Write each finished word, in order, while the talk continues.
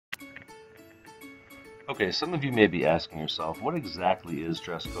Okay, some of you may be asking yourself, what exactly is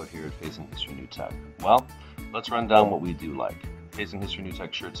dress code here at Facing History New Tech? Well, let's run down what we do like. Facing History New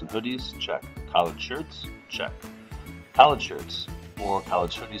Tech shirts and hoodies, check. College shirts, check. College shirts or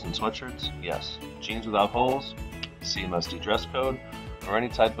college hoodies and sweatshirts, yes. Jeans without holes, CMSD dress code, or any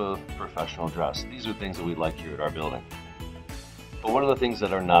type of professional dress. These are things that we like here at our building. But what are the things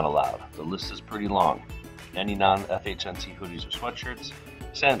that are not allowed? The list is pretty long. Any non-FHNT hoodies or sweatshirts,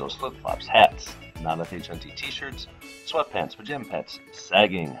 sandals, flip-flops, hats, non-FHNT t-shirts, sweatpants, pajama pants,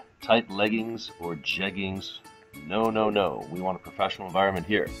 sagging, tight leggings or jeggings. No, no, no. We want a professional environment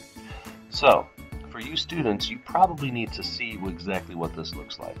here. So, for you students, you probably need to see exactly what this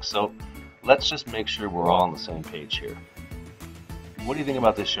looks like. So, let's just make sure we're all on the same page here. What do you think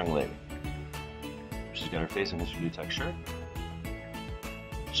about this young lady? She's got her Facing History New Tech shirt.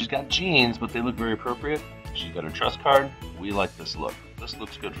 She's got jeans, but they look very appropriate. She's got her trust card. We like this look. This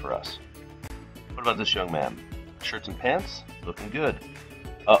looks good for us. What about this young man? Shirts and pants? Looking good.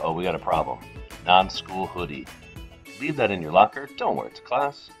 Uh-oh, we got a problem. Non-school hoodie. Leave that in your locker. Don't wear it to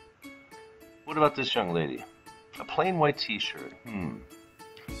class. What about this young lady? A plain white t-shirt.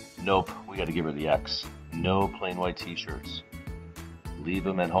 Nope, we got to give her the X. No plain white t-shirts. Leave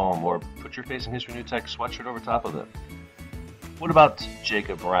them at home or put your Facing History New Tech sweatshirt over top of it. What about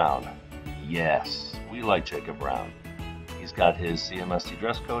Jacob Brown? Yes, we like Jacob Brown. He's got his CMSD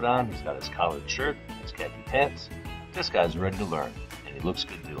dress code on, he's got his collared shirt, his khaki pants. This guy's ready to learn, and he looks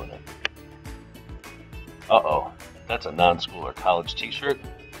good doing it. Uh-oh, that's a non-school or college t-shirt.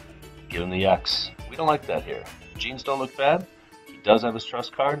 Give him the X. We don't like that here. Jeans don't look bad. He does have his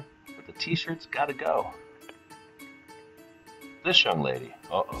trust card, but the t-shirt's gotta go. This young lady,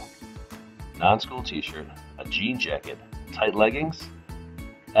 uh-oh. Non-school t-shirt, a jean jacket, tight leggings,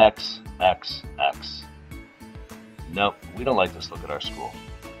 X, X, X. Nope, we don't like this look at our school.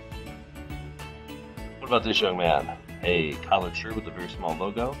 What about this young man? Hey, collared shirt with a very small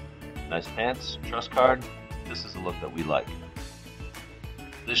logo, nice pants, trust card. This is the look that we like.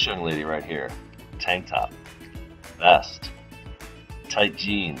 This young lady right here, tank top, vest, tight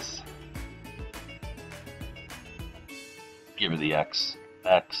jeans. Give her the X,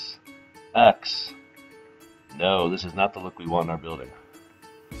 X, X. No, this is not the look we want in our building.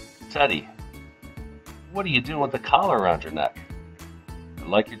 Teddy, what are you doing with the collar around your neck? I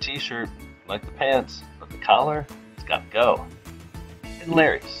like your t-shirt, like the pants, but the collar, it's got to go. And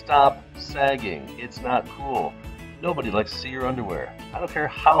Larry, stop sagging. It's not cool. Nobody likes to see your underwear. I don't care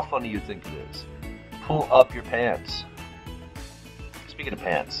how funny you think it is. Pull up your pants. Speaking of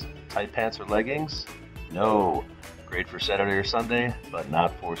pants, tight pants or leggings? No. Great for Saturday or Sunday, but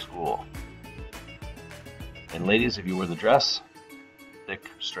not for school. And ladies, if you wear the dress,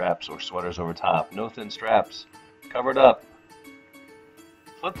 thick straps or sweaters over top. No thin straps. Covered up.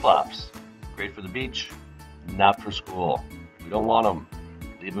 Flip-flops. Great for the beach. Not for school. We don't want them.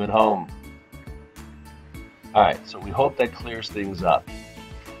 Leave them at home. Alright, so we hope that clears things up.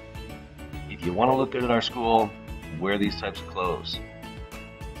 If you want to look good at our school, wear these types of clothes.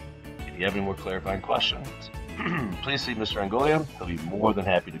 If you have any more clarifying questions, please see Mr. Angolia. He'll be more than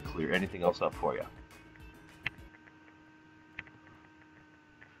happy to clear anything else up for you.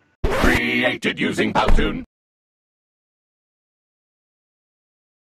 Created using Powtoon.